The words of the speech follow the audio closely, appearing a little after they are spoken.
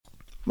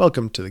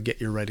Welcome to the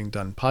Get Your Writing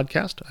Done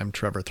podcast. I'm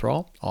Trevor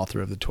Thrall, author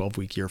of The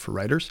 12-Week Year for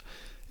Writers.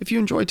 If you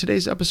enjoyed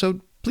today's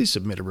episode, please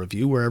submit a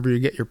review wherever you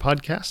get your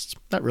podcasts.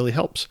 That really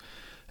helps.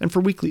 And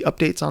for weekly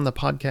updates on the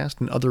podcast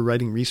and other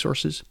writing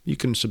resources, you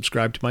can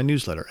subscribe to my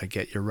newsletter at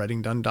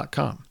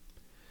getyourwritingdone.com.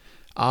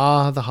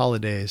 The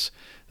holidays.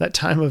 That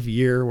time of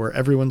year where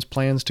everyone's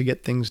plans to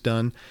get things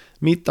done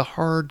meet the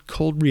hard,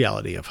 cold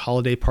reality of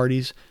holiday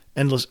parties,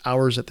 endless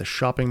hours at the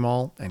shopping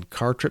mall, and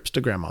car trips to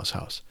grandma's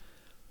house.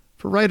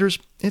 For writers,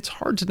 it's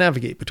hard to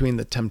navigate between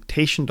the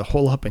temptation to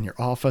hole up in your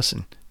office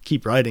and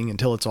keep writing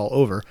until it's all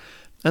over,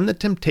 and the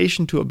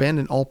temptation to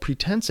abandon all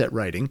pretense at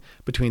writing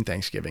between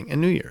Thanksgiving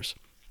and New Year's.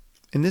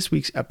 In this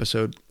week's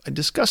episode, I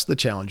discuss the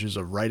challenges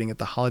of writing at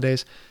the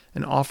holidays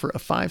and offer a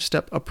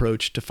 5-step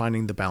approach to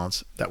finding the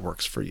balance that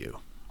works for you.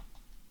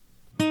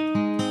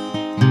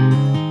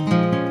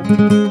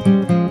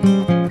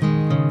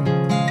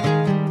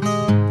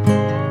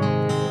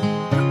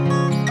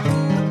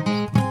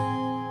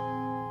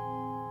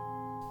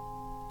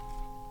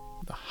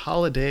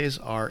 Holidays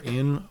are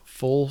in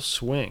full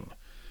swing.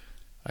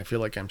 I feel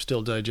like I'm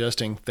still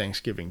digesting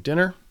Thanksgiving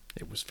dinner.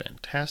 It was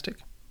fantastic.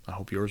 I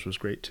hope yours was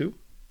great too.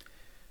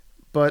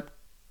 But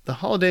the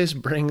holidays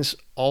brings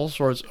all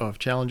sorts of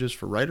challenges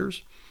for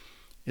writers.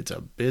 It's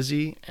a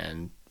busy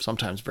and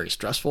sometimes very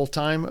stressful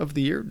time of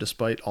the year,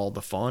 despite all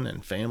the fun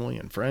and family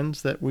and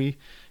friends that we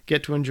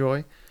get to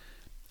enjoy.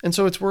 And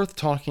so it's worth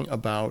talking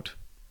about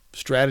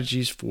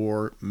strategies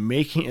for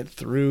making it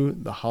through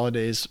the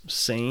holidays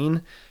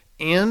sane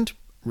and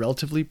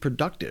relatively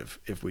productive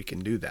if we can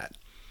do that.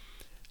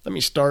 Let me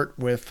start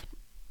with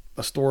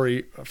a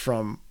story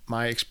from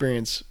my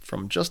experience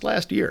from just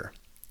last year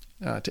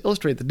to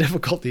illustrate the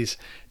difficulties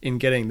in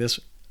getting this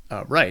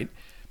right.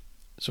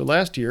 So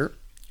last year,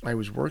 I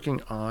was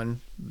working on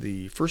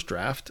the first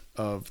draft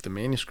of the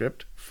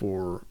manuscript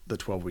for the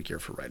 12-Week Year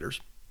for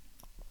Writers.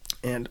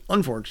 And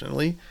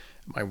unfortunately,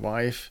 my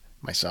wife,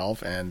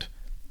 myself, and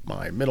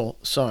my middle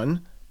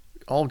son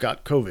all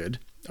got COVID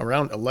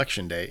around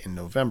Election Day in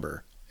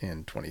November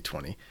in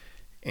 2020.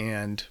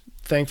 And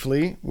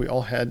thankfully, we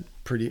all had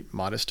pretty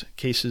modest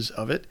cases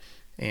of it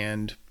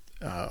and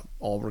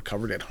all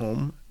recovered at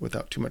home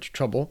without too much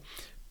trouble.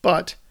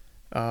 But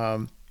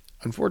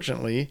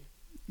unfortunately,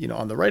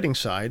 on the writing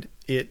side,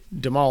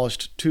 it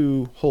demolished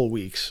 2 whole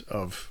weeks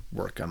of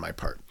work on my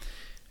part.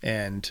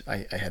 And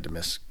I had to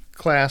miss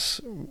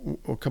class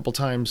a couple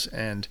times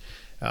and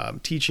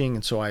teaching.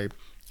 And so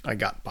I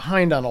got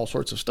behind on all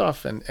sorts of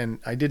stuff, and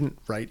I didn't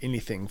write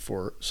anything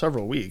for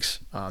several weeks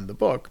on the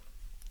book,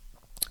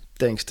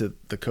 thanks to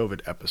the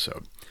COVID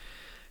episode.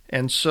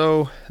 And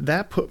so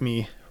that put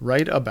me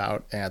right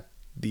about at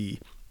the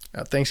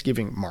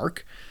Thanksgiving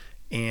mark,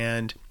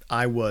 and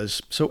I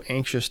was so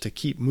anxious to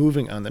keep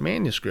moving on the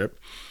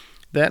manuscript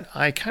that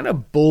I kind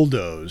of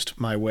bulldozed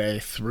my way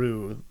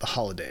through the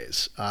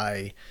holidays.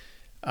 I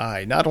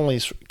not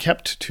only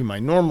kept to my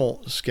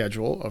normal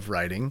schedule of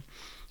writing,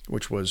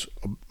 which was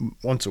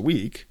once a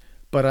week,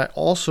 but I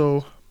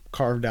also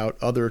carved out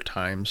other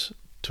times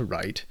to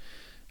write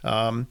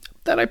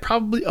that I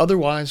probably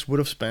otherwise would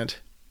have spent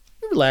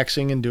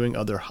relaxing and doing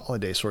other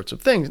holiday sorts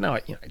of things. Now,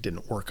 I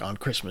didn't work on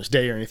Christmas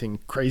Day or anything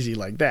crazy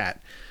like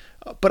that,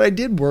 but I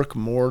did work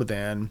more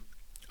than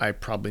I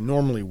probably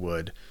normally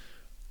would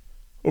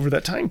over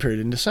that time period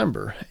in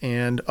December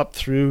and up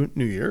through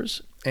New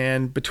Year's.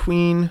 And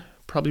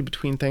probably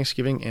between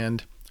Thanksgiving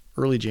and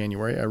early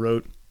January, I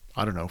wrote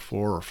 4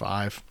 or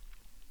 5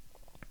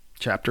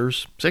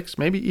 chapters, 6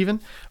 maybe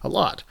even,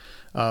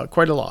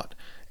 quite a lot.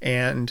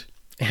 And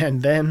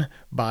then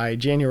by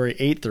January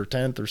 8th or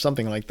 10th or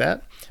something like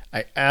that,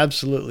 I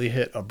absolutely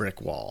hit a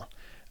brick wall.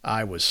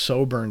 I was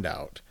so burned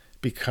out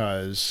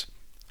because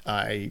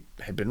I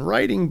had been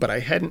writing, but I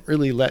hadn't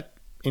really let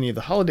any of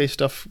the holiday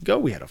stuff go.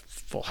 We had a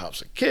full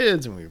house of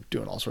kids and we were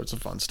doing all sorts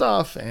of fun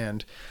stuff,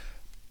 and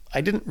I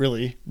didn't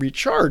really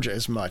recharge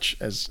as much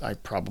as I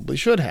probably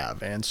should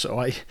have. And so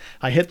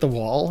I hit the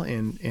wall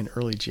in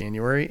early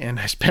January, and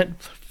I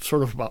spent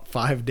sort of about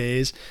 5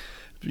 days,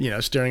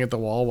 staring at the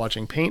wall,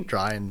 watching paint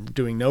dry and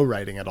doing no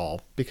writing at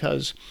all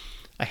because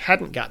I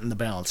hadn't gotten the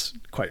balance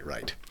quite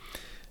right.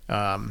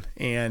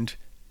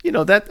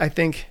 That I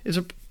think is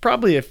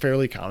probably a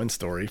fairly common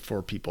story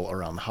for people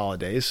around the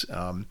holidays.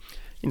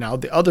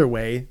 The other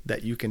way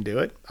that you can do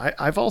it,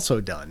 I've also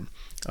done.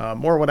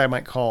 More what I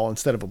might call,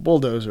 instead of a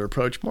bulldozer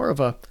approach, more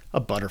of a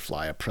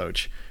butterfly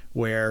approach,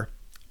 where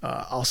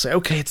I'll say,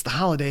 okay, it's the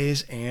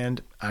holidays,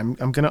 and I'm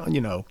gonna,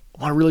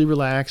 want to really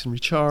relax and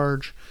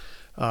recharge.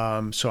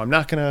 So I'm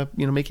not gonna,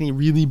 make any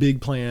really big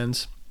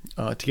plans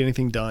to get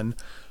anything done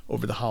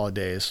over the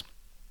holidays.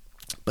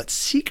 But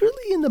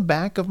secretly in the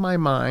back of my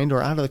mind,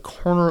 or out of the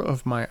corner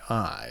of my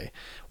eye,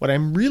 what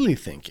I'm really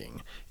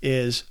thinking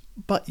is,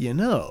 but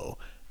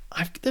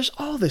there's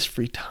all this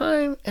free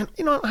time, and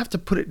I don't have to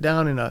put it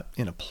down in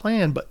a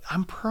plan, but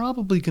I'm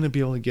probably going to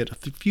be able to get a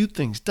few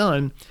things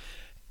done,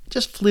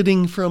 just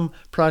flitting from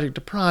project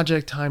to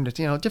project, time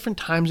to different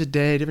times of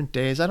day, different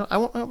days. I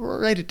won't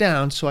write it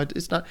down, so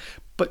it's not.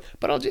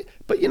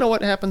 But you know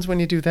what happens when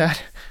you do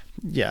that?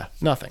 yeah,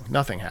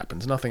 nothing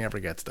happens. Nothing ever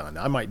gets done.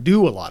 I might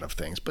do a lot of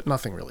things, but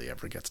nothing really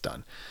ever gets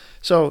done.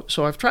 So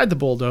I've tried the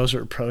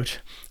bulldozer approach,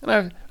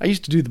 and I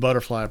used to do the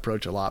butterfly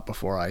approach a lot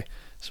before I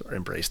sort of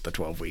embraced the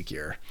 12-week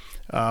year.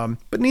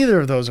 But neither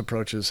of those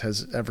approaches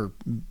has ever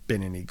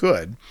been any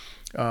good.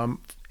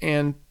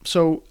 And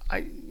so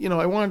I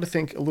wanted to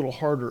think a little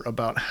harder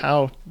about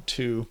how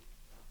to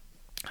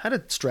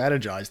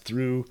strategize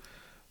through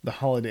the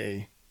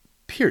holiday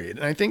period.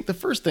 And I think the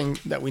first thing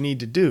that we need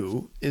to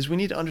do is we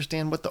need to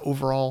understand what the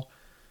overall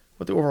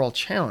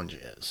challenge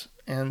is.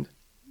 And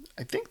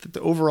I think that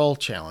the overall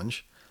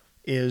challenge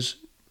is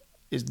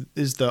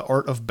the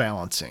art of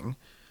balancing.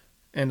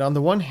 And on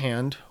the one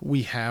hand,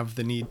 we have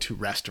the need to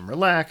rest and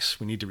relax.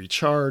 We need to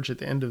recharge at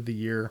the end of the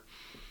year.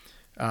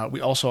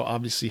 We also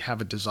obviously have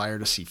a desire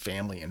to see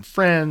family and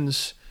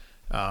friends,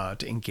 to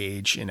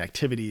engage in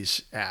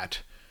activities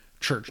at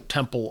church,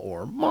 temple,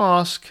 or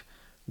mosque.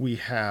 We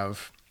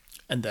have,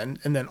 and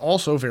then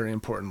also very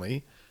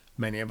importantly,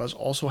 many of us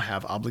also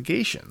have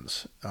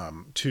obligations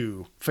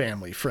to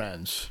family,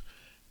 friends,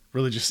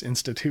 religious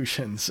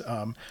institutions.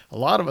 A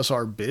lot of us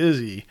are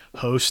busy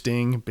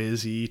hosting,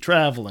 busy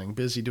traveling,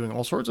 busy doing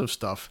all sorts of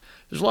stuff.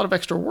 There's a lot of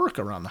extra work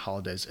around the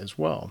holidays as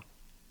well.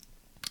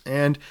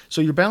 And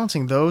so you're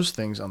balancing those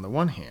things on the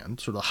one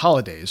hand, sort of the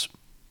holidays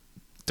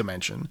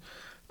dimension,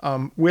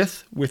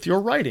 with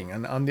your writing.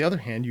 And on the other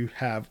hand, you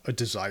have a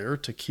desire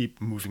to keep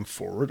moving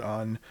forward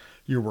on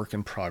your work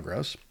in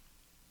progress.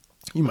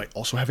 You might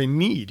also have a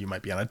need. You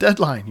might be on a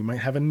deadline. You might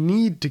have a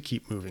need to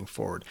keep moving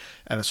forward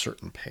at a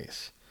certain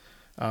pace.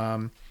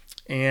 And,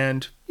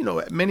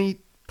 at many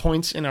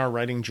points in our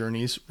writing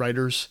journeys,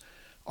 writers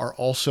are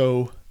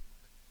also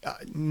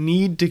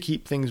need to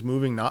keep things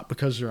moving, not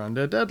because they're on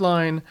a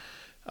deadline,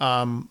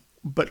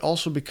 but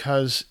also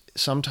because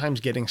sometimes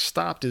getting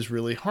stopped is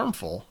really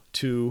harmful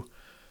to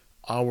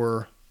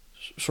our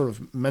sort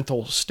of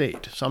mental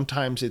state.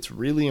 Sometimes it's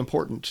really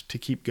important to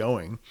keep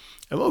going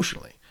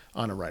emotionally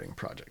on a writing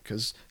project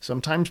because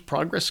sometimes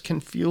progress can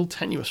feel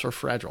tenuous or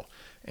fragile.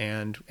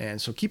 And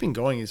so keeping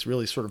going is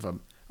really sort of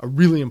a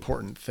really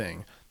important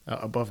thing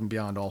above and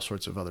beyond all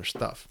sorts of other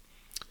stuff.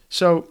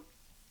 So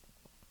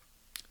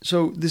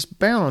this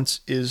balance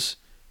is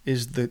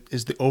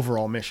the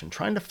overall mission,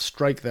 trying to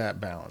strike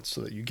that balance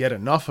so that you get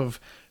enough of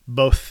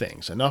both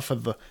things, enough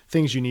of the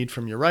things you need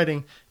from your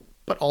writing,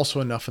 but also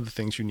enough of the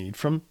things you need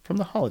from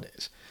the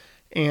holidays.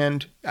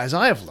 And as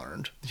I have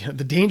learned,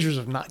 the dangers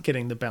of not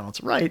getting the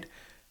balance right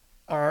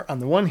are, on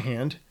the one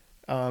hand,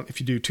 if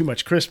you do too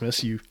much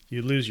Christmas, you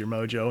lose your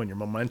mojo and your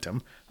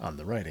momentum on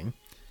the writing.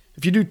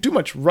 If you do too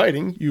much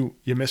writing, you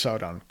miss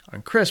out on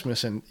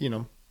Christmas. And,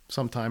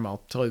 sometime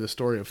I'll tell you the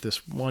story of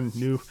this one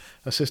new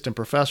assistant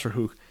professor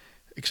who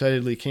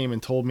excitedly came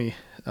and told me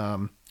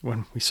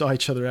when we saw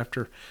each other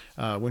after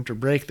winter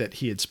break that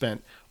he had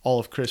spent all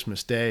of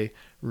Christmas Day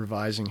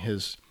revising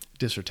his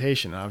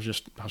dissertation. I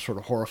was sort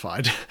of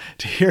horrified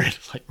to hear it.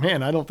 It's like,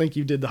 man, I don't think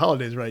you did the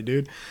holidays right,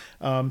 dude.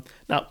 Now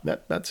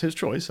that's his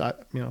choice.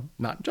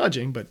 Not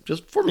judging, but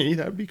just for me,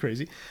 that would be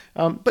crazy.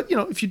 But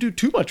if you do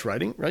too much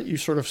writing, right, you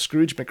sort of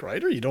Scrooge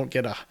McWriter. You don't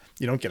get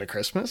a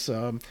Christmas.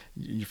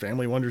 Your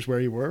family wonders where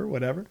you were,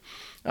 whatever.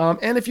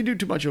 And if you do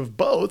too much of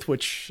both,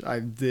 which I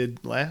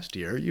did last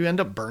year, you end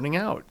up burning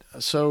out.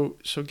 So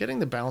getting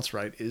the balance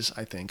right is,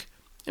 I think,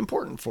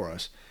 important for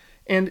us.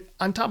 And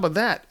on top of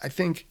that, I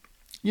think,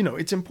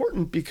 it's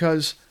important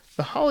because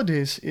the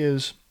holidays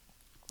is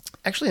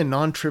actually a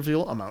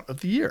non-trivial amount of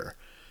the year.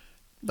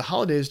 The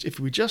holidays, if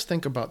we just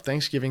think about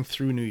Thanksgiving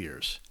through New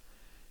Year's,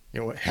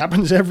 it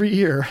happens every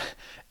year,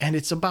 and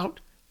it's about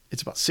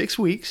 6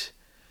 weeks,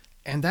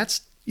 and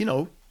that's,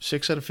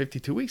 6 out of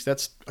 52 weeks.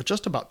 That's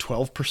just about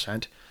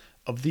 12%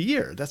 of the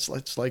year. That's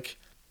like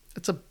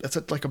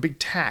a big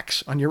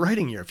tax on your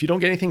writing year. If you don't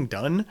get anything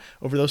done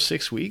over those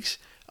 6 weeks,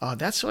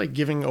 that's like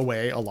giving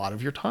away a lot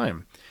of your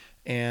time.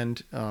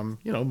 And,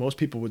 most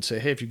people would say,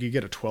 hey, if you could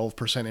get a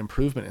 12%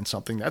 improvement in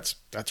something,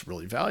 that's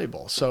really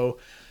valuable. So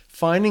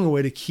finding a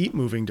way to keep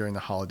moving during the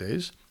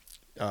holidays,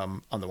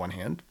 on the one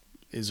hand,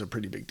 is a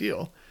pretty big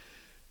deal.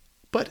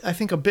 But I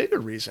think a bigger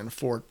reason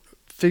for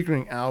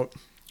figuring out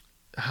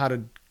how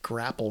to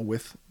grapple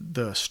with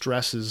the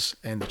stresses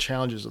and the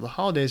challenges of the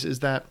holidays is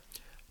that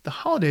the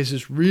holidays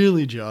is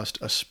really just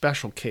a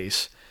special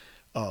case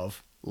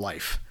of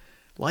life.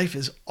 Life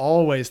is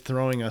always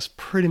throwing us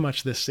pretty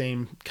much the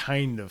same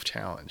kind of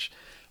challenge.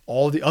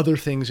 All the other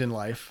things in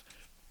life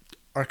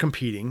are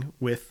competing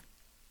with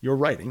your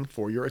writing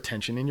for your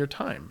attention and your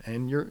time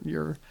and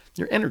your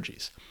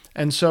energies.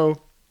 And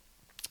so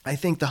I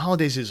think the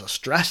holidays is a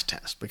stress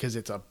test because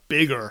it's a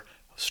bigger,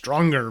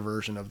 stronger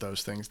version of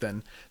those things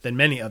than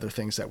many other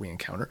things that we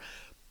encounter.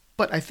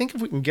 But I think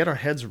if we can get our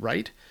heads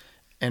right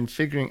and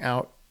figuring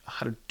out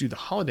how to do the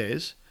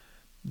holidays,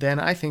 then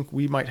I think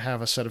we might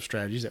have a set of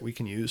strategies that we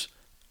can use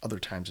other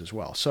times as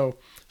well. So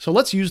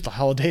let's use the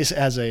holidays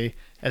as a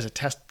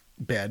test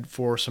bed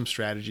for some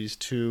strategies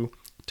to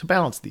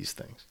balance these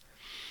things.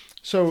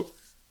 So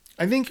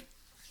I think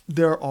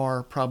there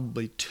are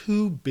probably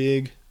two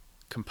big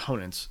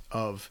components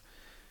of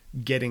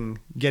getting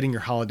your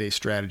holiday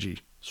strategy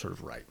sort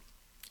of write.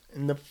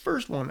 And the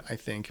first one, I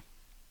think,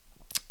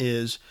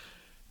 is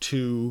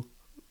to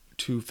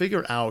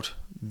figure out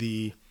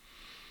the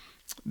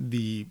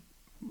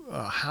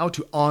how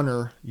to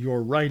honor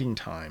your writing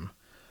time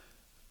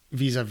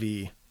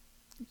vis-a-vis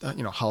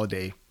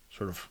holiday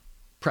sort of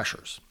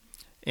pressures.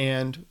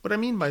 And what I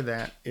mean by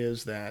that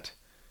is that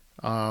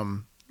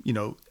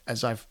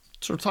as I've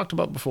sort of talked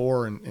about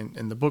before, and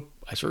in the book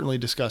I certainly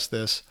discuss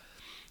this,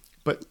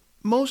 but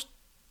most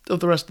of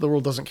the rest of the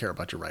world doesn't care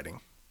about your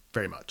writing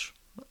very much.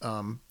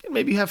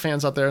 Maybe you have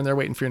fans out there and they're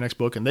waiting for your next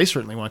book, and they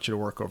certainly want you to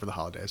work over the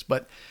holidays,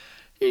 but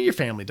your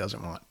family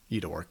doesn't want you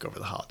to work over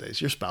the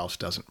holidays. Your spouse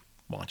doesn't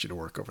want you to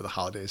work over the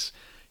holidays.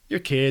 Your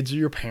kids or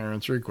your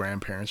parents or your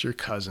grandparents or your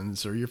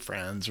cousins or your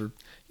friends or,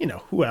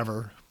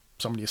 whoever,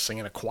 somebody you're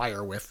singing a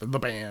choir with, or the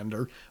band,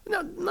 or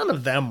none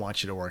of them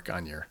want you to work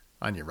on your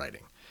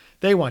writing.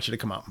 They want you to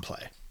come out and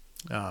play.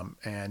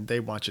 And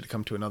they want you to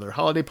come to another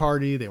holiday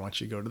party. They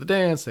want you to go to the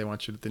dance. They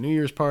want you at the New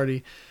Year's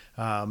party.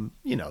 They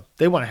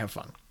want to have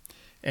fun,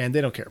 and they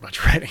don't care about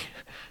your writing.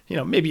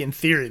 Maybe in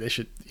theory they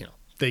should,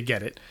 they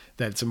get it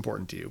that it's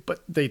important to you,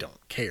 but they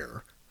don't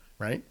care,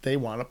 right? They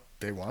want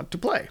to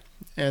play.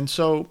 And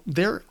so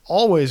they're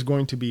always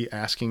going to be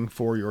asking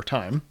for your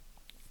time,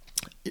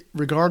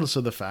 regardless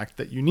of the fact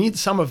that you need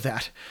some of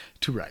that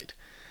to write.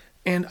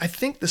 And I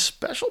think the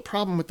special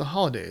problem with the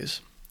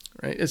holidays,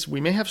 right, is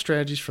we may have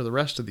strategies for the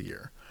rest of the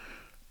year,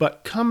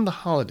 but come the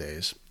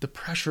holidays, the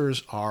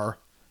pressures are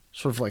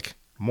sort of like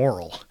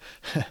moral.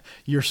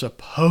 You're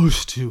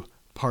supposed to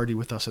party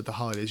with us at the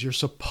holidays. You're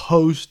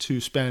supposed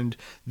to spend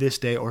this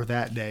day or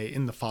that day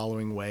in the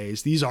following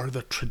ways. These are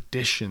the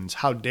traditions.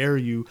 How dare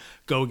you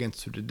go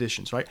against the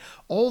traditions, right?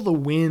 All the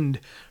wind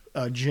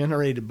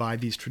generated by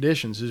these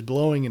traditions is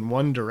blowing in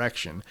one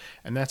direction,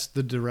 and that's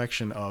the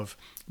direction of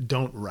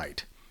don't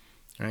write,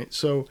 right?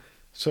 So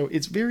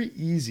it's very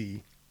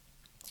easy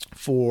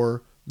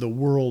for the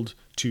world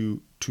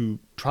to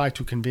try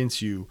to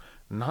convince you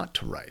not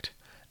to write.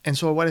 And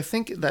so what I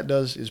think that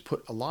does is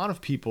put a lot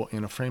of people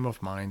in a frame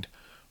of mind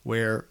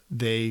where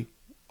they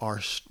are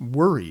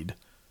worried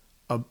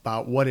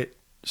about what it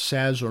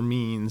says or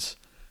means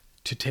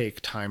to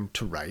take time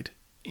to write.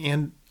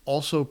 And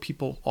also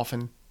people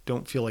often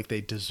don't feel like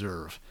they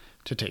deserve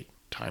to take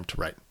time to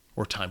write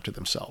or time to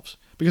themselves.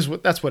 Because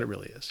that's what it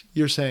really is.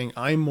 You're saying,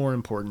 I'm more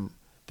important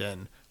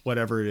than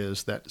whatever it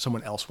is that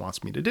someone else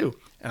wants me to do.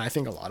 And I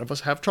think a lot of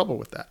us have trouble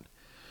with that,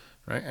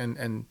 right?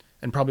 And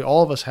probably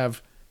all of us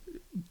have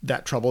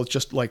that trouble. It's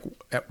just like,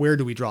 at where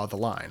do we draw the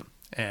line?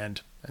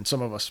 And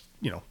some of us,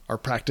 are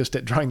practiced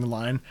at drawing the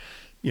line,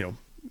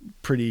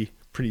 pretty,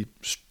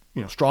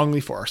 strongly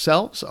for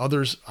ourselves.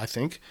 Others, I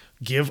think,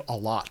 give a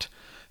lot.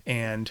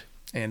 And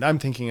I'm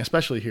thinking,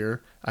 especially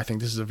here, I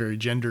think this is a very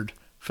gendered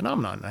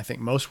phenomenon. And I think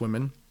most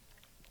women,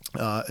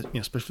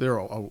 especially if they're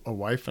a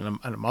wife and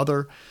a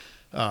mother,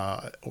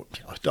 a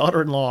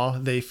daughter-in-law,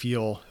 they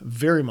feel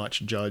very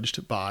much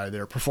judged by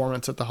their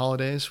performance at the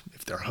holidays.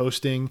 If they're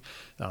hosting,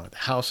 the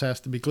house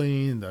has to be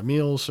clean, the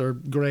meals are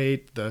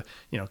great, the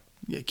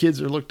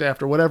kids are looked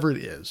after, whatever it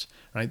is,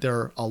 right? There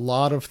are a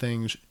lot of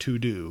things to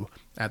do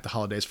at the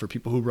holidays for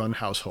people who run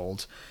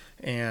households,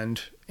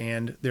 and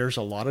there's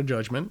a lot of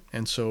judgment,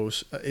 and so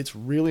it's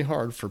really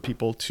hard for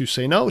people to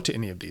say no to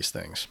any of these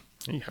things.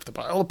 You have to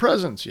buy all the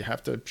presents, you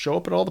have to show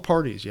up at all the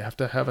parties, you have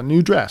to have a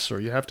new dress,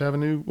 or you have to have a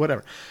new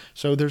whatever.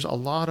 So there's a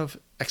lot of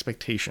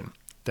expectation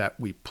that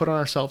we put on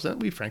ourselves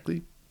and we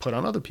frankly put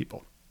on other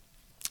people.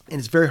 And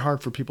it's very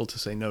hard for people to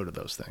say no to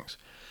those things.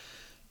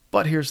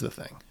 But here's the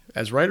thing.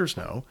 As writers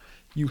know,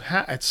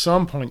 at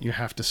some point you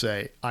have to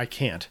say, I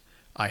can't,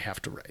 I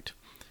have to write.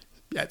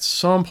 At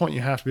some point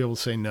you have to be able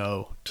to say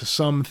no to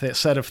some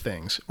set of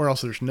things, or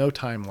else there's no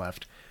time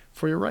left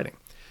for your writing.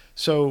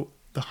 So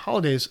the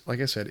holidays, like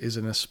I said, is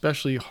an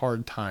especially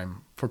hard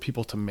time for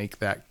people to make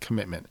that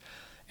commitment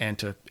and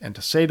to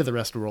say to the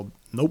rest of the world,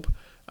 nope,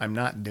 I'm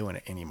not doing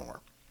it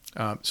anymore.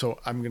 So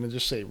I'm going to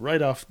just say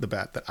right off the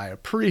bat that I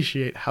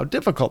appreciate how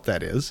difficult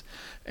that is.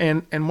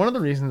 And one of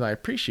the reasons I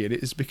appreciate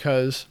it is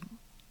because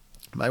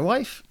my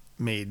wife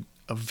made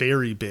a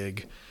very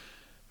big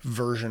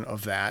version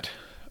of that.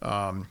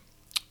 Or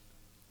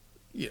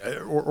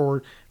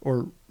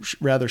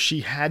rather,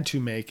 she had to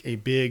make a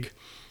big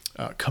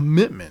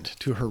commitment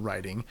to her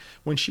writing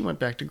when she went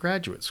back to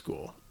graduate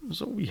school.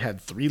 So we had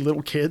 3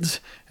 little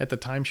kids at the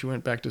time she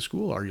went back to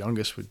school. Our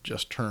youngest had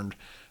just turned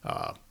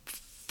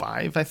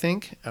 5, I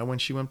think, when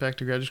she went back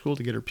to graduate school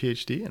to get her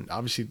PhD. And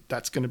obviously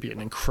that's going to be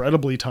an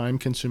incredibly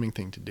time-consuming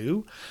thing to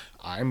do.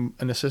 I'm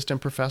an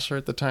assistant professor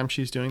at the time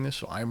she's doing this,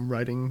 so I'm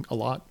writing a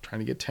lot, trying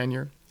to get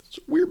tenure.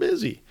 So we're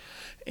busy.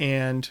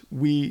 And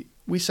we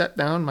sat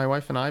down, my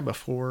wife and I,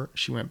 before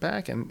she went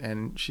back,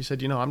 and she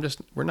said,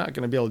 we're not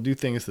going to be able to do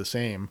things the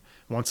same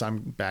once I'm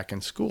back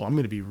in school. I'm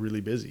going to be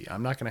really busy.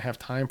 I'm not going to have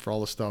time for all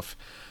the stuff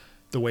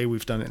the way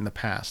we've done it in the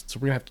past. So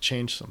we're going to have to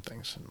change some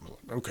things. And I'm like,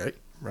 okay,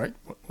 right.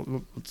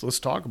 Let's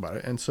talk about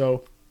it. And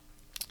so,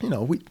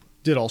 we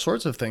did all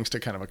sorts of things to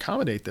kind of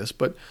accommodate this.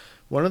 But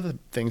one of the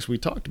things we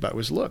talked about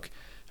was, look,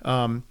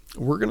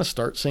 we're going to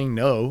start saying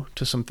no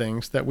to some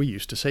things that we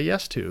used to say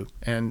yes to.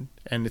 And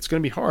it's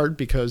going to be hard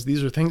because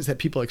these are things that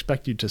people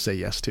expect you to say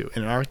yes to.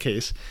 In our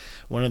case,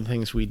 one of the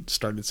things we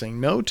started saying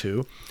no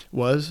to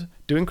was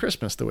doing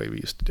Christmas the way we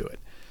used to do it.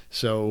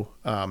 So,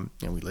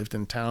 we lived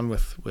in town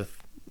with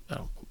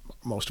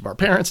most of our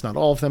parents, not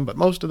all of them, but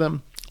most of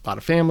them, a lot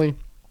of family.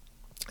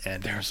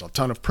 And there's a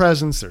ton of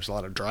presents. There's a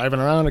lot of driving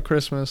around at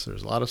Christmas.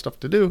 There's a lot of stuff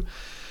to do.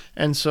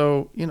 And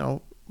so,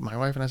 my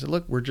wife and I said,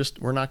 look,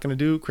 we're not going to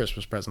do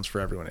Christmas presents for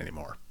everyone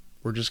anymore.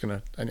 We're just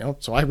going to,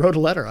 so I wrote a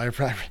letter. I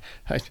wrote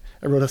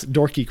a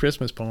dorky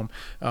Christmas poem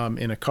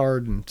in a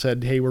card and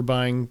said, hey, we're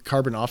buying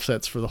carbon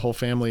offsets for the whole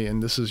family.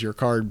 And this is your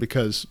card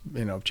because,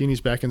 Jeannie's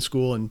back in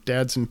school and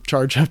Dad's in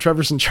charge,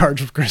 Trevor's in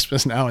charge of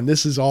Christmas now. And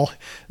this is all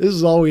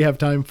we have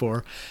time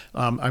for.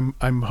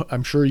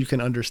 I'm sure you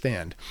can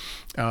understand.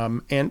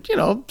 And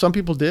some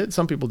people did,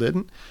 some people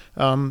didn't.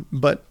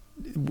 But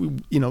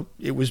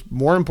it was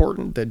more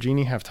important that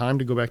Jeannie have time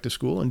to go back to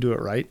school and do it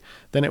right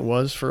than it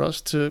was for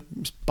us to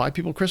buy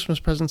people Christmas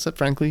presents that,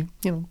 frankly,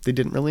 they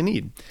didn't really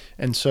need.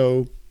 And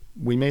so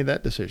we made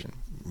that decision.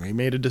 We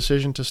made a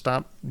decision to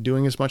stop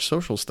doing as much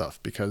social stuff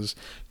because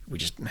we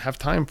just didn't have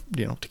time,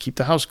 to keep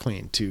the house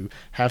clean, to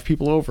have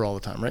people over all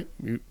the time, right?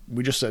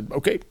 We just said,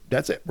 okay,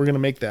 that's it. We're going to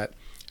make that.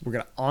 We're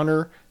going to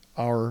honor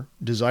our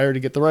desire to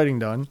get the writing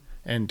done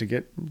and to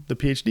get the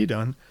PhD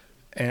done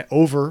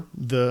over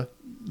the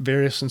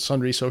various and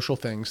sundry social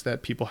things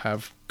that people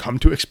have come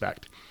to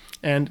expect.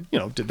 And,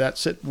 did that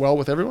sit well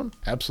with everyone?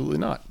 Absolutely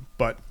not.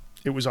 But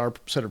it was our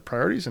set of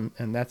priorities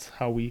and that's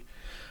how we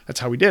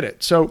did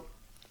it. So,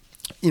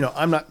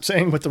 I'm not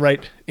saying what the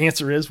right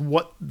answer is,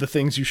 what the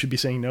things you should be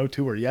saying no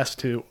to or yes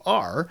to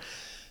are.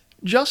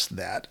 Just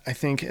that I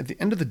think at the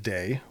end of the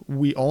day,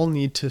 we all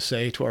need to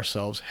say to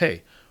ourselves,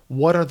 hey,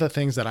 what are the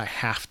things that I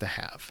have to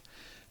have?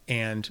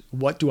 And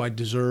what do I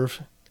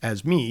deserve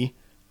as me,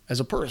 as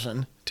a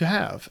person, to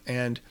have?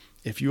 And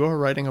if you are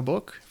writing a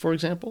book, for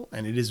example,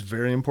 and it is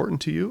very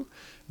important to you,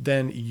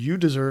 then you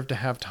deserve to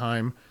have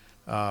time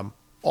at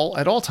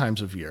all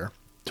times of year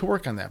to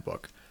work on that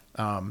book.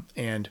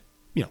 And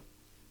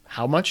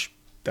how much,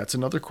 that's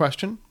another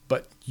question,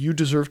 but you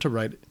deserve to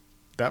write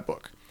that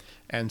book.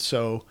 And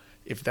so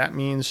if that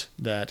means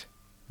that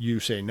you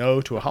say no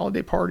to a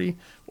holiday party,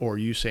 or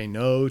you say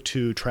no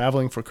to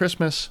traveling for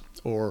Christmas,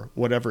 or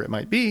whatever it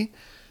might be,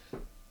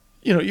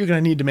 you're going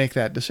to need to make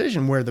that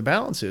decision where the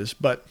balance is.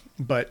 But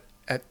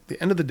at the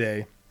end of the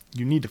day,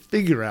 you need to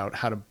figure out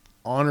how to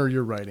honor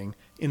your writing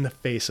in the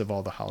face of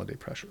all the holiday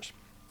pressures.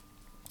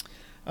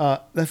 I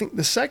think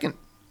the second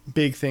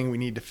big thing we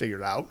need to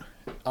figure out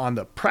on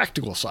the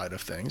practical side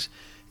of things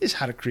is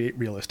how to create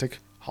realistic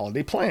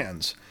holiday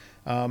plans.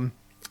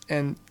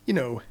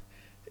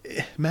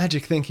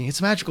 Magic thinking, it's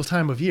a magical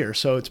time of year,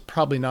 so it's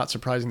probably not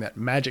surprising that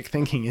magic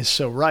thinking is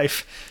so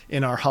rife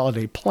in our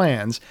holiday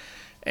plans.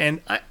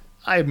 And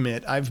I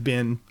admit I've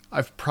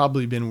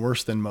probably been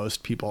worse than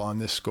most people on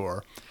this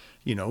score.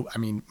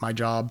 My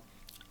job,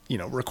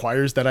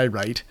 requires that I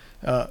write.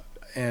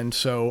 And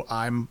so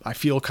I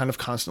feel kind of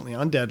constantly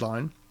on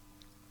deadline.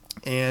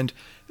 And,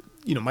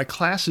 my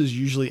classes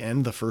usually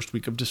end the first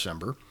week of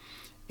December,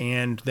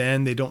 and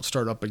then they don't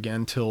start up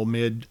again till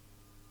mid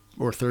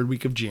or third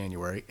week of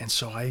January. And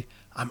so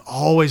I'm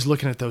always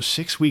looking at those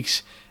 6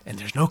 weeks and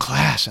there's no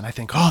class. And I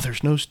think, oh,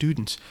 there's no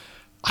students.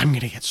 I'm going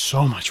to get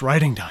so much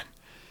writing done.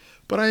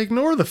 But I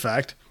ignore the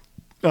fact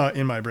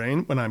in my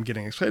brain when I'm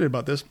getting excited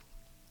about this,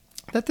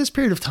 that this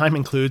period of time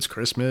includes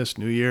Christmas,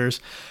 New Year's.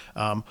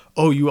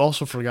 You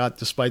also forgot,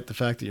 despite the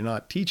fact that you're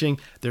not teaching,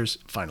 there's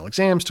final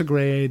exams to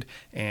grade,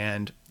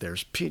 and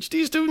there's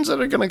PhD students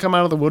that are going to come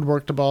out of the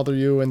woodwork to bother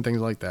you and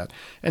things like that.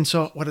 And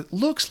so what it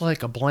looks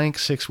like a blank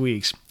 6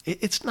 weeks,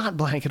 it's not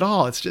blank at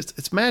all.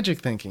 It's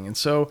magic thinking. And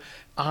so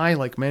I,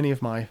 like many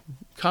of my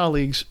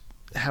colleagues,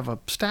 have a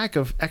stack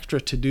of extra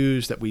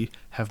to-dos that we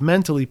have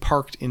mentally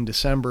parked in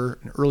December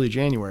and early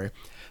January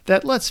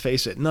that, let's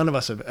face it, none of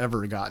us have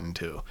ever gotten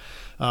to.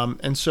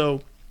 And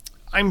so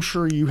I'm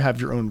sure you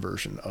have your own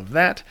version of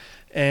that.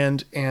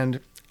 And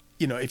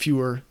if you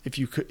were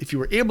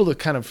able to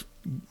kind of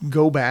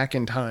go back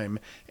in time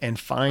and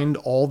find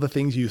all the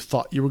things you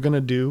thought you were going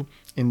to do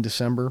in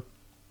December,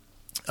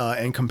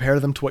 and compare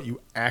them to what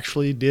you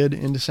actually did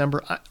in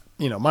December,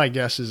 my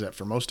guess is that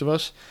for most of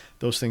us,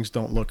 those things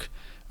don't look,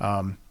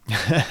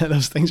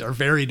 those things are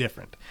very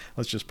different.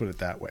 Let's just put it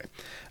that way.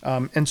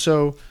 And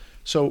so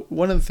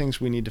one of the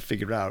things we need to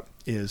figure out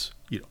is,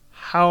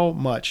 how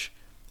much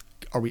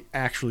are we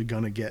actually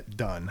going to get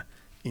done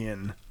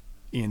in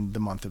the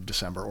month of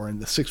December, or in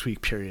the 6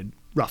 week period,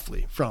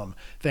 roughly from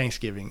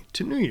Thanksgiving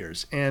to New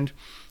Year's. And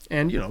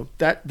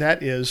that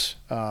is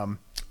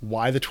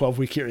why the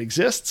 12-week year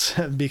exists,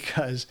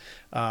 because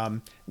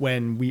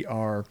when we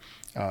are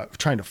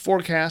trying to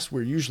forecast,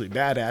 we're usually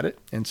bad at it.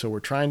 And so we're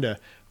trying to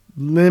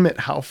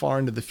limit how far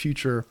into the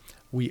future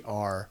we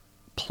are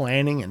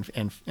planning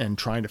and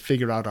trying to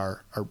figure out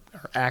our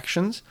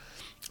actions.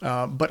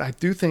 But I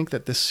do think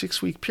that this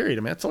 6 week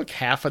period, that's like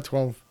half a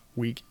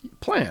 12-week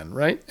plan,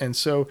 right? And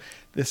so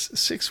this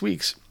 6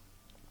 weeks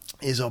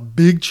is a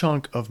big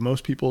chunk of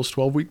most people's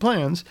 12-week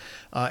plans.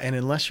 And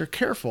unless you're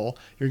careful,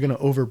 you're going to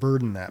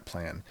overburden that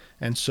plan.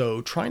 And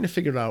so trying to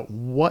figure out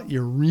what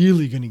you're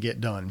really going to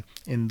get done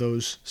in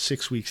those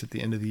 6 weeks at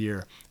the end of the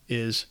year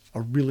is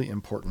a really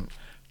important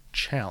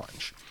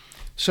challenge.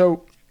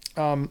 So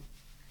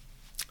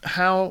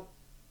how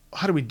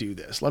do we do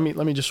this? Let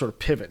me just sort of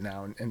pivot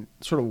now and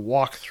sort of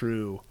walk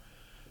through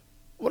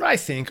what I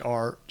think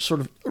are sort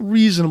of a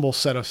reasonable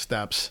set of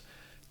steps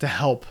to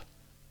help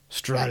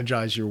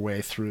strategize your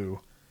way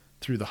through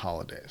the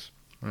holidays,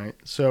 right?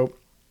 So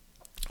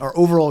our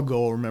overall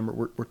goal, remember,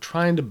 we're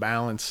trying to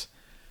balance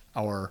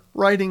our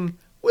writing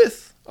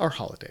with our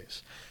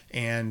holidays.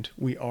 And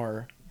we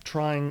are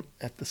trying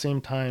at the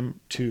same time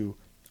to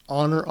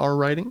honor our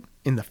writing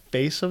in the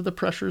face of the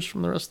pressures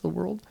from the rest of the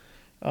world,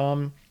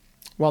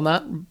 while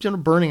not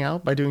burning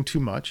out by doing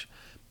too much.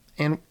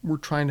 And we're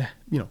trying to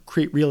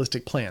create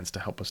realistic plans to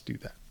help us do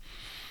that.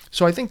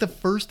 So I think the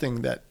first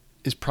thing that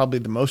is probably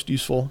the most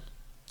useful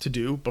to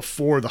do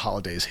before the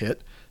holidays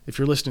hit. If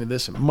you're listening to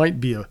this, it might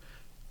be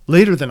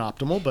later than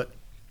optimal,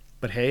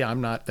 but hey,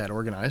 I'm not that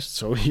organized,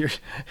 so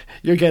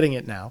you're getting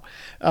it now.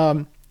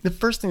 The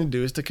first thing to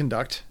do is to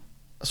conduct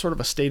a sort of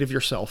a state of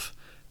yourself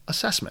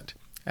assessment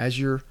as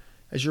you're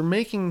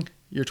making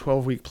your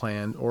 12-week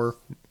plan, or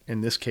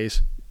in this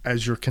case,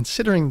 as you're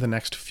considering the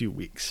next few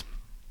weeks.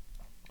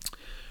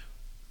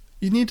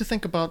 You need to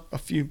think about a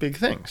few big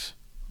things,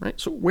 right?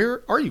 So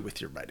where are you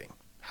with your writing?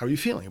 How are you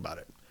feeling about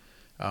it?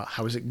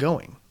 How is it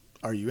going?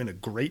 Are you in a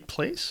great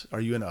place?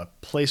 Are you in a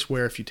place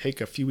where if you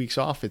take a few weeks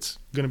off, it's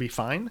going to be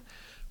fine?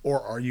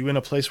 Or are you in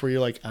a place where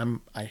you're like,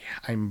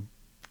 I'm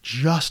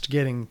just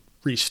getting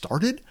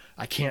restarted.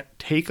 I can't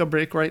take a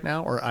break right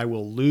now, or I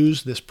will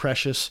lose this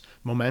precious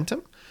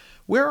momentum.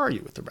 Where are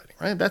you with the writing,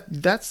 right?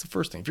 That's the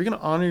first thing. If you're going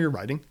to honor your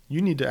writing,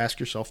 you need to ask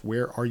yourself,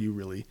 where are you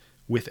really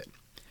with it?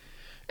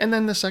 And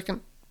then the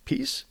second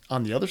piece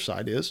on the other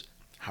side is,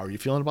 how are you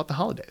feeling about the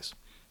holidays?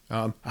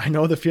 I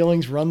know the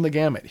feelings run the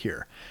gamut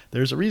here.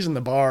 There's a reason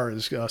the bar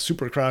is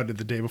super crowded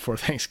the day before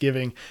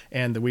Thanksgiving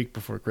and the week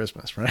before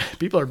Christmas, right?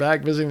 People are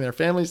back visiting their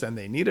families and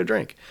they need a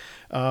drink.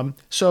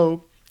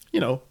 So,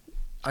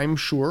 I'm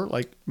sure,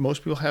 like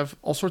most people, have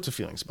all sorts of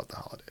feelings about the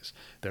holidays.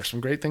 There's some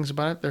great things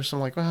about it. There's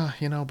some like,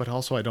 but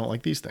also I don't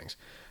like these things.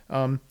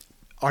 Do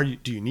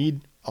you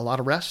need a lot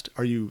of rest?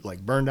 Are you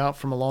like burned out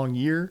from a long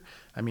year?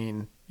 I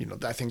mean,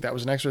 I think that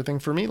was an extra thing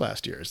for me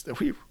last year, is that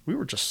we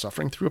were just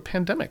suffering through a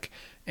pandemic,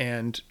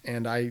 and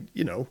I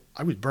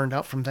was burned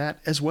out from that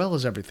as well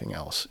as everything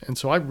else. And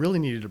so I really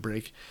needed a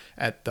break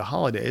at the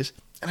holidays,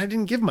 and I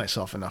didn't give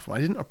myself enough.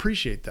 I didn't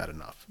appreciate that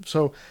enough.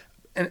 So,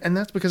 and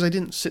that's because I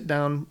didn't sit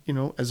down,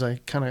 as I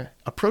kind of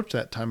approached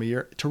that time of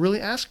year, to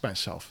really ask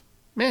myself,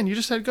 man, you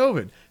just had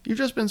COVID. You've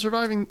just been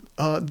surviving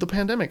the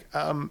pandemic.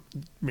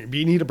 Maybe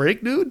you need a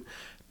break, dude.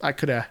 I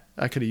could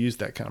have used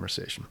that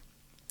conversation.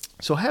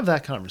 So have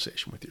that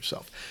conversation with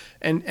yourself.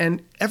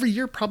 And every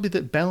year, probably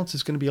the balance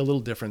is going to be a little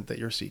different that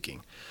you're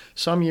seeking.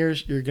 Some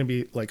years you're going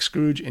to be like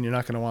Scrooge and you're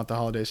not going to want the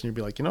holidays, and you'll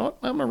be like, you know what,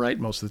 I'm going to write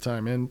most of the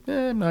time, and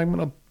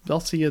I'll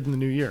see you in the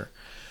new year.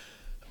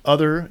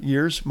 Other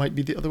years might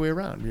be the other way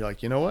around. You're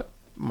like, you know what,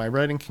 my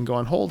writing can go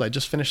on hold. I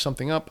just finished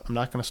something up. I'm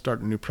not going to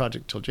start a new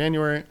project till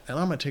January, and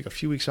I'm going to take a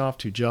few weeks off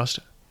to just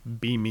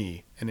be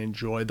me and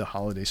enjoy the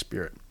holiday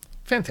spirit.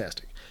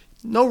 Fantastic.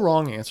 No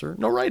wrong answer,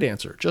 no right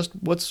answer, just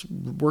what's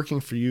working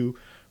for you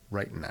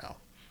right now,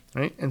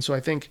 right? And so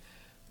I think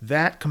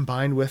that,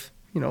 combined with,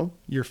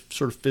 your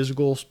sort of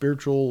physical,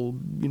 spiritual,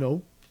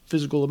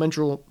 physical,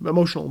 mental,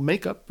 emotional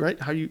makeup, right?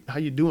 How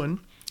you doing,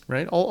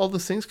 right? All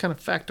those things kind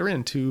of factor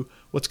into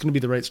what's going to be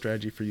the right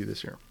strategy for you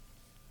this year.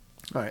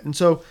 All right, and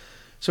so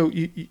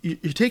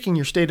you're taking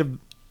your state of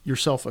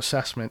yourself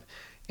assessment,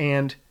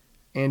 and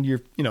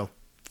you're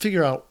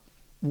figure out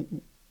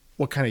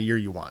what kind of year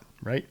you want,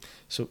 right?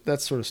 So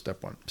that's sort of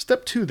step one.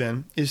 Step two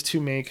then is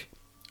to make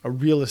a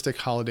realistic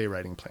holiday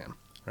writing plan,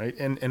 right?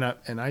 And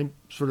I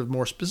sort of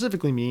more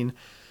specifically mean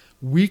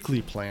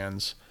weekly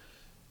plans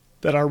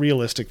that are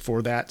realistic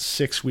for that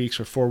 6 weeks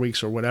or 4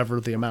 weeks or whatever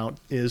the amount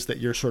is that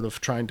you're sort of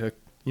trying to,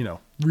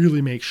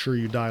 really make sure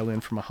you dial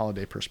in from a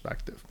holiday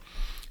perspective.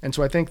 And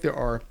so I think there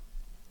are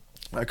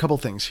a couple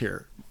things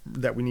here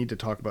that we need to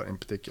talk about in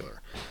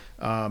particular.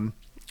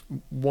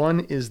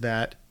 One is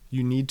that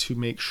you need to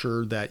make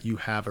sure that you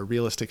have a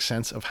realistic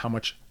sense of how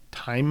much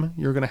time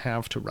you're going to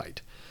have to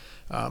write.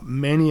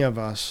 Many of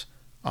us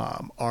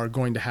are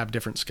going to have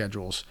different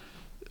schedules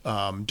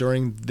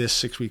during this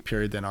 6-week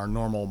period than our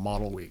normal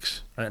model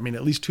weeks. Right? I mean,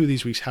 at least 2 of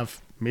these weeks have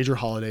major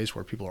holidays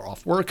where people are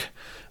off work,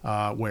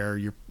 where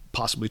you're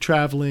possibly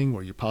traveling,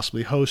 where you're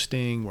possibly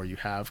hosting, where you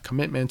have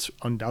commitments,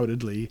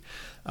 undoubtedly.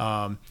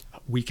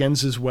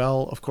 Weekends as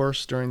well, of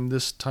course, during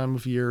this time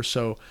of year.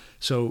 So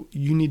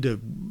you need to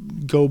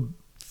go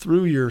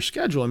through your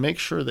schedule and make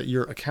sure that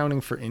you're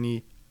accounting for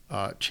any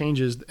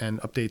changes and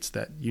updates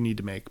that you need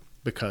to make,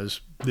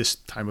 because this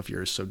time of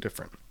year is so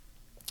different.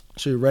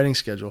 So your writing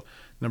schedule,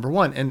 number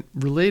one, and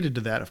related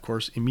to that, of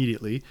course,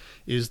 immediately,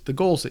 is the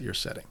goals that you're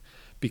setting.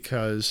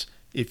 Because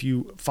if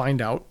you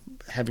find out,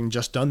 having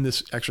just done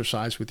this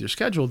exercise with your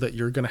schedule, that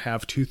you're going to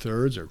have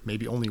 2/3 or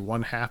maybe only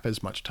 1/2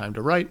 as much time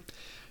to write,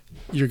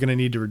 you're going to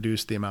need to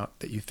reduce the amount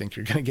that you think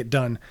you're going to get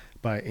done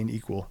by an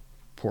equal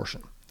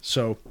portion.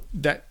 So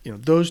that,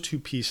 those two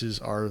pieces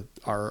are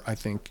I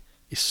think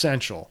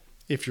essential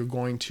if you're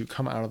going to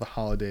come out of the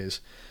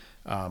holidays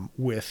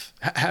with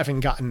having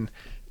gotten,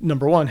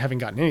 number one, having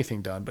gotten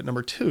anything done, but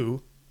number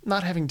two,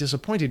 not having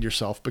disappointed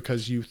yourself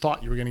because you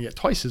thought you were going to get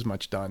twice as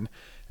much done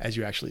as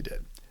you actually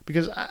did.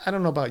 Because I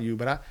don't know about you,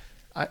 but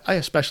I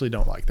especially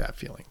don't like that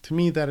feeling. To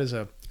me, that is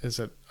a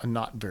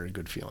not very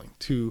good feeling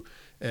to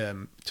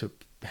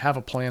have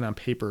a plan on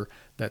paper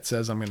that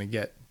says I'm going to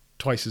get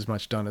twice as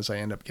much done as I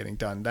end up getting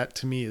done. That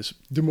to me is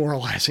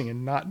demoralizing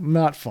and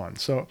not fun.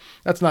 So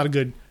that's not a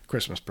good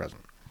Christmas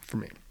present for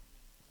me.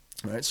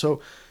 All right. So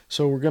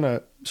we're going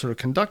to sort of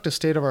conduct a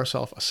state of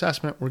ourself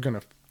assessment. We're going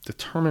to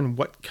determine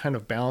what kind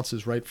of balance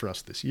is right for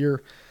us this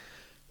year.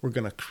 We're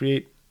going to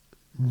create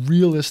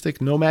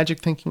realistic, no magic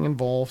thinking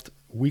involved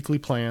weekly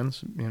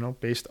plans,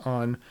 based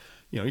on,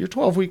 your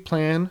 12-week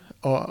plan,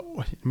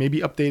 maybe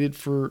updated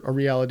for a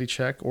reality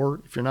check,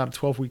 or if you're not a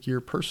 12-week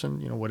year person,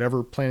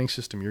 whatever planning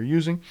system you're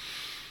using.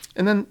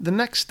 And then the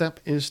next step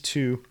is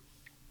to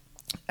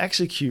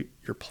execute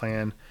your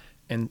plan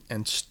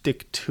and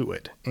stick to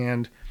it.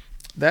 And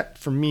that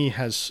for me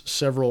has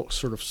several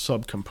sort of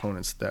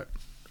subcomponents that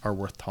are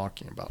worth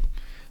talking about.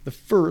 The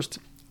first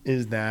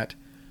is that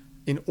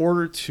in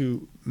order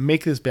to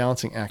make this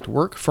balancing act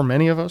work for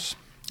many of us,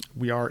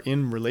 we are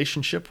in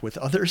relationship with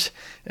others,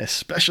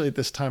 especially at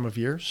this time of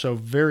year. So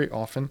very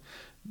often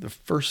the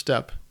first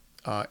step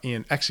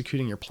in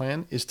executing your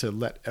plan is to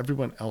let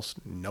everyone else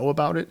know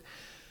about it,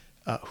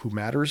 who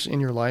matters in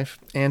your life,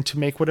 and to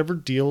make whatever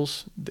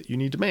deals that you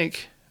need to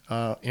make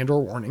and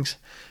or warnings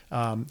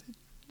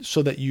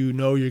so that you're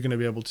going to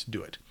be able to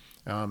do it.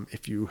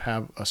 If you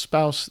have a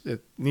spouse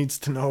that needs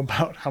to know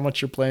about how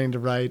much you're planning to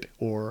write,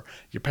 or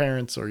your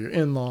parents or your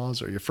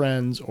in-laws or your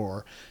friends,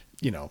 or,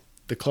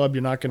 the club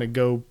you're not going to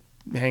go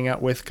hang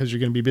out with because you're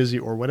going to be busy,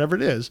 or whatever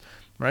it is,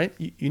 right?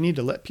 You need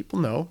to let people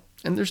know.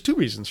 And there's two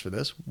reasons for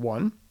this.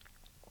 One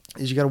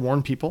is you got to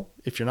warn people.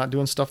 If you're not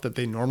doing stuff that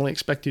they normally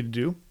expect you to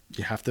do,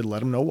 you have to let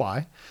them know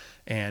why,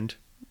 and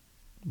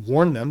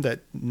warn them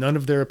that none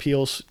of their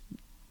appeals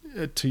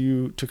to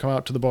you to come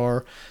out to the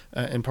bar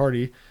and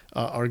party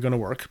are going to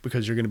work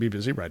because you're going to be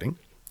busy writing.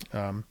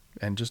 And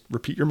just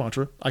repeat your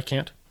mantra: I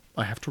can't,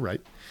 I have to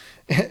write.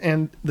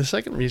 And the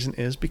second reason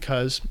is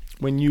because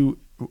when you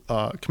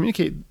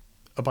communicate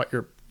about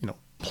your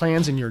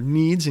plans and your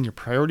needs and your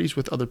priorities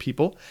with other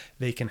people,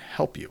 they can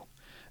help you.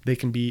 They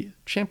can be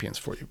champions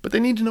for you, but they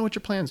need to know what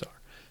your plans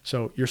are.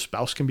 So your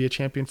spouse can be a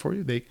champion for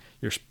you.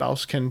 Your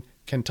spouse can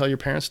tell your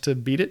parents to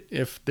beat it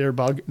if they're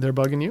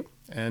bugging you.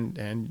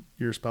 And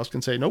your spouse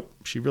can say, nope,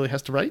 she really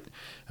has to write.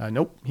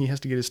 Nope, he has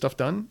to get his stuff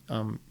done.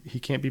 He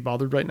can't be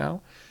bothered right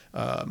now.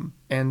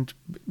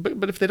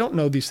 But if they don't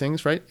know these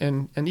things, right,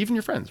 and even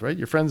your friends, right,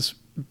 your friends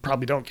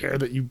probably don't care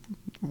that you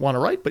want to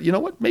write, but you know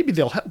what? Maybe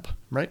they'll help,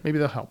 right? Maybe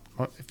they'll help.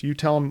 If you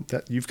tell them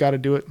that you've got to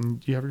do it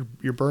and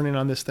you're burning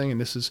on this thing and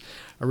this is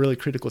a really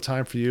critical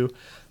time for you,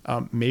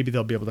 maybe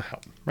they'll be able to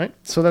help, right?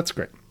 So that's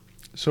great.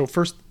 So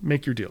first,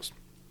 make your deals.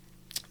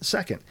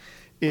 Second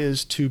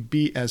is to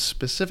be as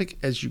specific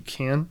as you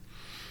can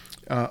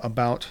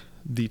about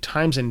the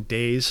times and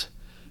days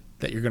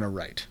that you're going to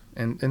write.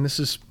 And this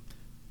is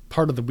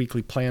part of the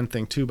weekly plan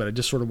thing too, but I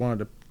just sort of wanted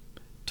to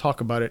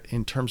talk about it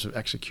in terms of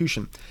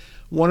execution.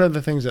 One of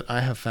the things that I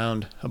have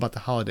found about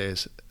the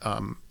holidays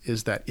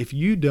is that if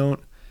you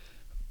don't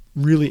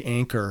really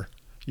anchor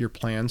your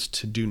plans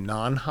to do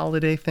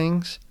non-holiday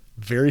things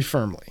very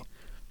firmly,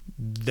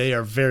 they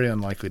are very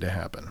unlikely to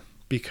happen,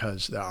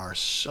 because there are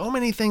so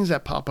many things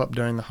that pop up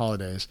during the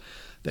holidays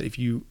that if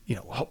you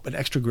an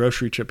extra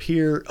grocery trip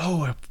here,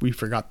 we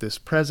forgot this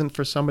present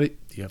for somebody,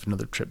 you have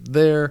another trip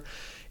there.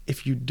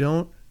 If you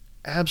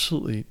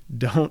absolutely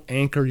don't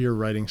anchor your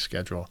writing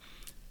schedule,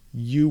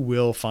 you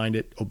will find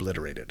it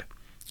obliterated.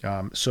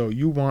 So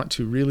you want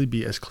to really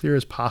be as clear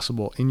as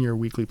possible in your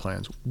weekly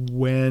plans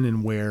when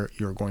and where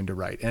you're going to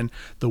write. And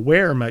the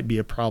where might be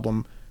a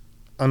problem,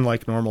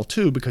 unlike normal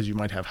too, because you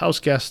might have house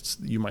guests,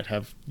 you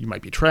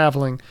might be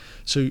traveling.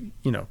 So,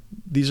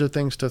 these are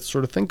things to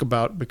sort of think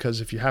about, because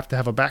if you have to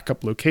have a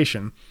backup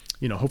location,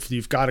 hopefully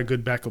you've got a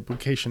good backup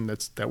location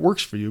that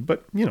works for you.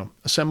 But,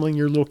 assembling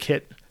your little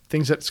kit,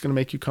 things that's going to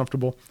make you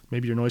comfortable,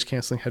 maybe your noise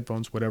canceling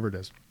headphones, whatever it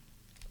is.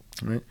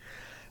 All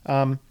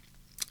right.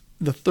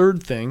 The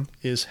third thing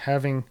is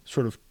having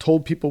sort of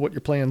told people what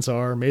your plans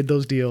are, made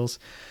those deals,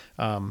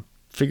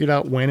 figured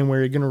out when and where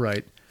you're going to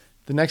write.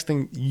 The next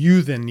thing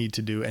you then need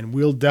to do, and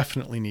will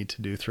definitely need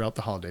to do throughout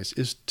the holidays,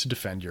 is to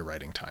defend your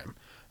writing time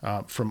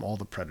from all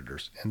the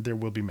predators. And there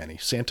will be many.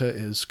 Santa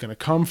is going to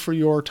come for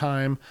your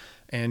time,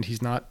 and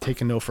he's not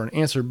taking no for an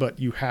answer, but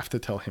you have to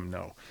tell him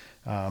no.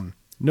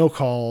 No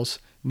calls,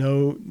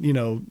 no,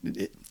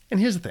 and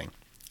here's the thing.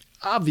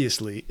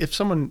 Obviously, if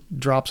someone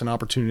drops an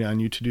opportunity on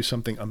you to do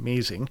something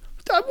amazing,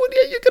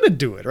 you're going going to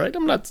do it, right?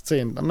 I'm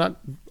not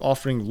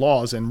offering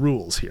laws and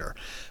rules here.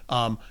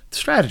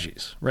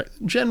 Strategies, right?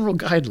 General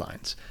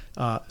guidelines.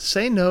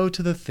 Say no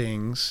to the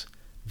things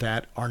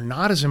that are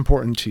not as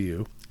important to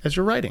you as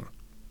you're writing.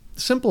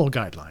 Simple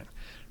guideline,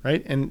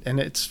 right? And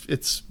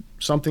it's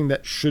something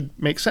that should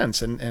make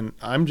sense. And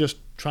I'm just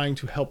trying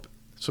to help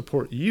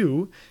support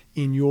you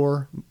in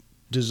your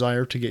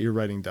desire to get your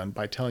writing done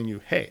by telling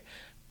you, hey,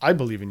 I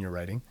believe in your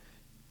writing.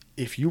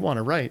 If you want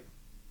to write,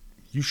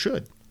 you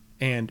should.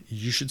 And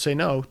you should say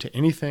no to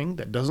anything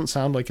that doesn't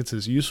sound like it's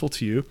as useful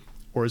to you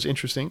or as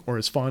interesting or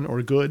as fun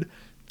or good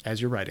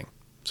as you're writing.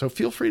 So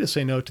feel free to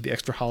say no to the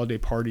extra holiday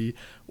party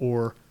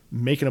or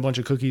making a bunch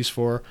of cookies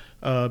for,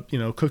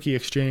 cookie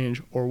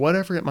exchange or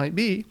whatever it might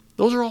be.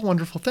 Those are all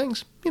wonderful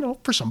things,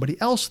 for somebody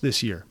else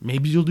this year.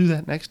 Maybe you'll do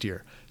that next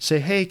year. Say,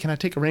 hey, can I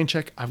take a rain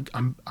check?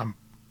 I'm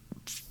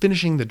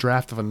finishing the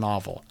draft of a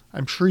novel.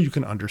 I'm sure you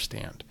can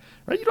understand,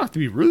 right? You don't have to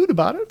be rude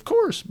about it, of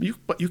course,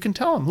 but you can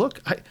tell them,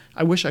 look,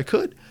 I wish I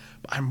could,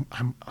 but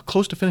I'm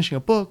close to finishing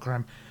a book, or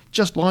I'm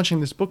just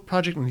launching this book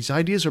project and these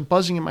ideas are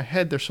buzzing in my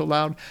head. They're so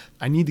loud.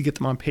 I need to get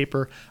them on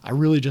paper. I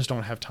really just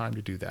don't have time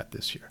to do that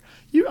this year.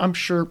 I'm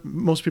sure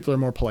most people are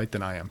more polite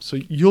than I am, so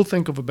you'll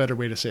think of a better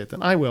way to say it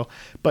than I will,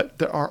 but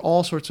there are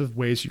all sorts of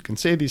ways you can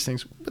say these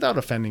things without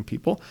offending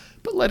people,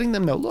 but letting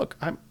them know, look,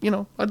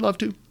 I'd love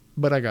to,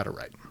 but I got to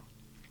write.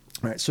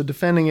 All right, so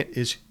defending it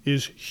is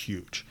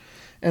huge.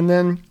 And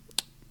then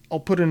I'll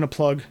put in a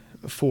plug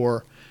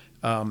for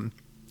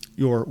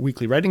your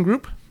weekly writing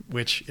group,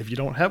 which if you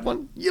don't have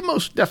one, you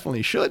most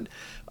definitely should.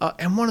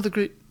 And one of the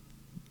great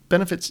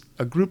benefits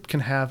a group can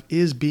have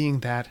is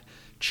being that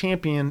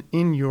champion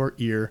in your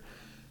ear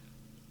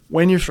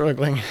when you're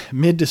struggling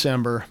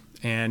mid-December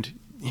and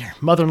your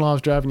mother-in-law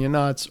is driving you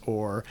nuts,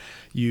 or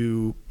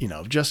you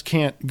just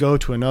can't go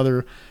to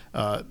another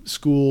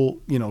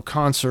school,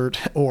 concert,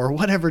 or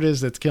whatever it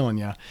is that's killing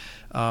you.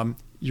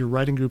 Your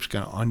writing group's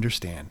going to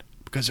understand,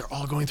 because they're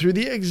all going through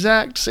the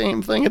exact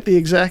same thing at the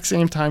exact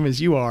same time as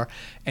you are,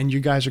 and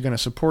you guys are going to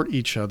support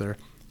each other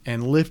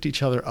and lift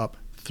each other up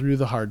through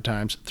the hard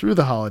times, through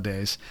the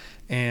holidays,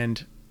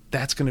 and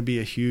that's going to be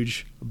a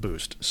huge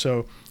boost.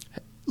 So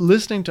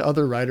listening to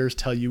other writers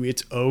tell you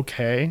it's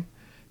okay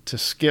to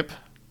skip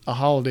a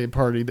holiday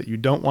party that you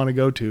don't want to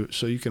go to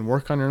so you can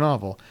work on your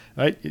novel,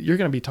 right? You're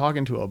going to be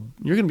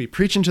you're going to be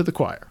preaching to the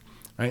choir,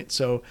 right?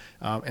 So,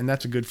 and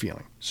that's a good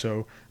feeling.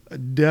 So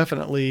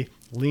definitely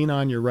lean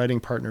on your writing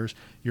partners,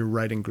 your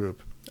writing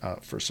group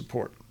for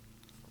support.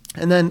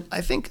 And then I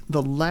think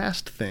the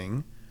last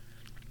thing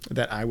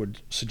that I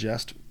would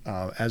suggest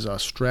as a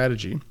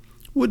strategy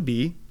would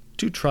be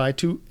to try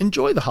to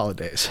enjoy the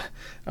holidays.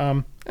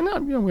 And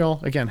we all,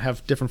 again,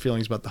 have different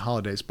feelings about the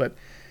holidays, but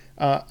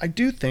I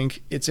do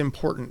think it's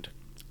important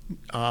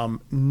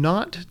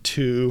not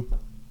to,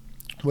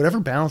 whatever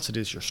balance it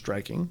is you're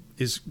striking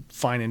is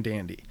fine and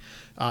dandy.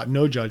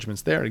 No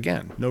judgments there.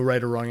 Again, no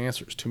right or wrong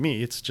answers. To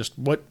me, it's just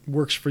what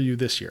works for you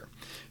this year.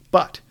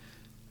 But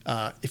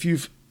if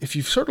you've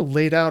sort of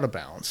laid out a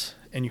balance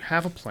and you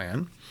have a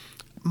plan,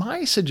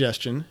 my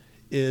suggestion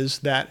is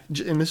that,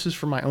 and this is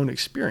from my own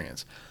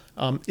experience,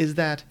 is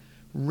that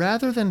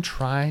rather than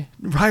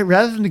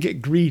to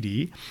get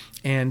greedy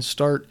and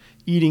start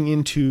eating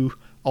into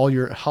all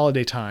your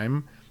holiday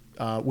time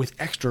with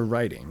extra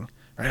writing,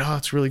 right? Oh,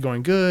 it's really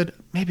going good.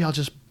 Maybe I'll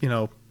just,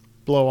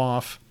 blow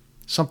off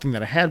something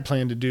that I had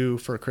planned to do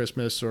for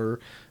Christmas or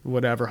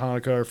whatever,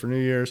 Hanukkah or for New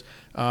Year's.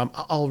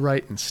 I'll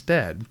write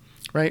instead,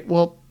 right?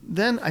 Well,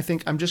 then I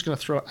think I'm just going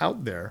to throw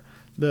out there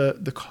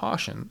the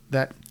caution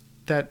that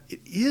it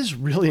is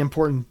really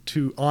important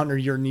to honor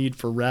your need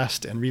for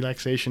rest and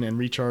relaxation and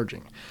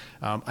recharging.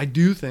 I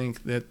do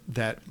think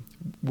that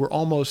we're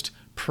almost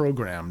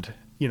programmed,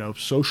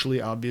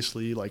 socially,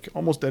 obviously, like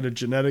almost at a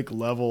genetic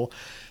level,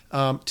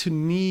 to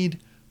need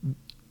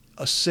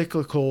a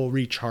cyclical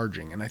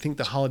recharging. And I think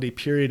the holiday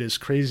period, as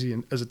crazy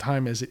as a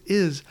time as it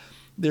is,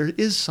 there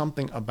is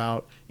something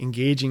about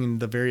engaging in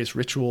the various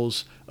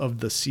rituals of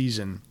the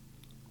season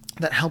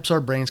that helps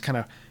our brains kind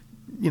of,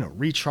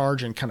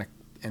 recharge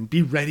and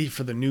be ready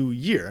for the new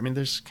year. I mean,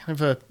 there's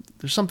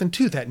something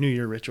to that New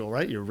Year ritual,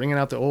 right? You're ringing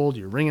out the old,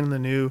 you're ringing in the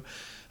new,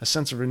 a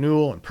sense of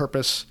renewal and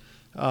purpose.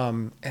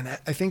 And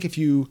I think if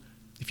you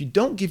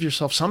don't give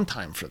yourself some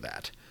time for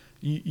that,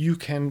 you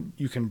can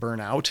burn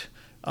out.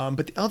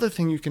 But the other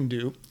thing you can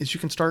do is you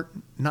can start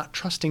not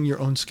trusting your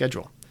own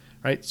schedule,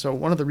 right? So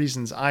one of the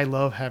reasons I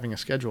love having a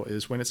schedule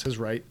is when it says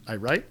write, I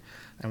write,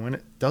 and when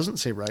it doesn't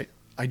say write,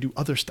 I do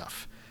other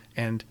stuff,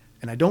 and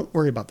I don't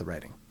worry about the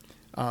writing.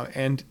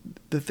 And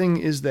the thing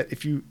is that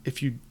if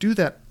you do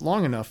that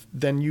long enough,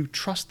 then you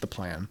trust the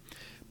plan.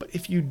 But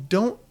if you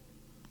don't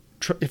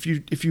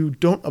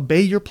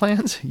obey your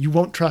plans, you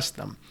won't trust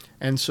them,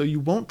 and so you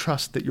won't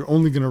trust that you're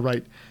only going to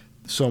write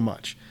so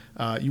much.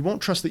 You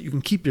won't trust that you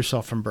can keep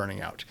yourself from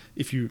burning out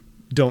if you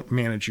don't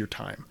manage your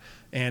time,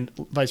 and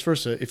vice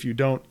versa. If you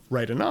don't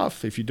write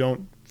enough, if you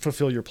don't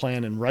fulfill your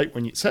plan and write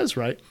when it says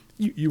write,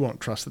 you won't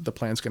trust that the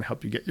plan's going to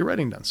help you get your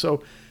writing done.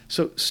 So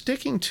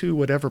sticking to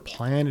whatever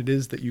plan it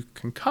is that you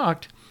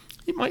concoct,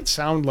 it might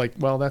sound like,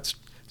 well, that's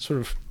sort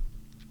of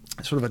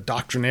sort of a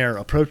doctrinaire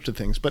approach to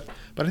things, but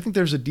I think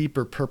there's a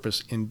deeper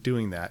purpose in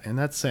doing that, and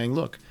that's saying,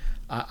 look,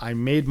 I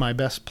made my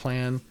best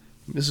plan.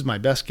 This is my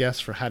best guess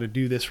for how to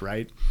do this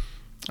right.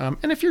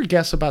 And if your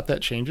guess about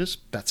that changes,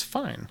 that's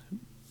fine.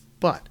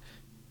 But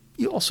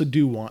you also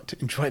do want to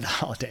enjoy the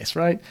holidays,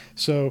 right?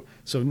 So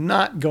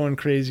not going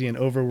crazy and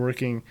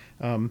overworking.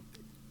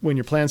 When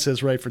your plan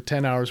says write for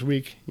 10 hours a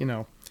week,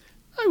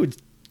 I would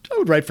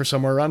write for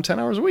somewhere around 10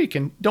 hours a week,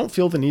 and don't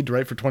feel the need to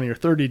write for 20 or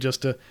 30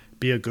 just to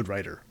be a good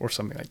writer or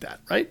something like that,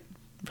 right?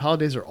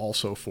 Holidays are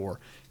also for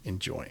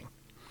enjoying.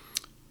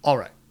 All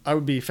right. I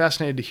would be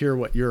fascinated to hear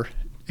what your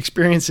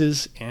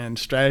experiences and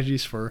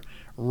strategies for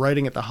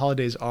writing at the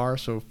holidays are.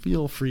 So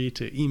feel free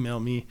to email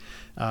me,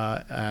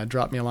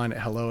 drop me a line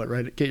at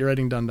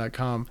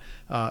hello@getyourwritingdone.com,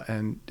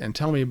 and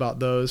tell me about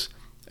those.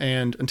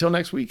 And until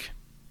next week,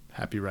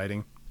 happy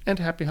writing and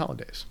happy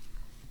holidays.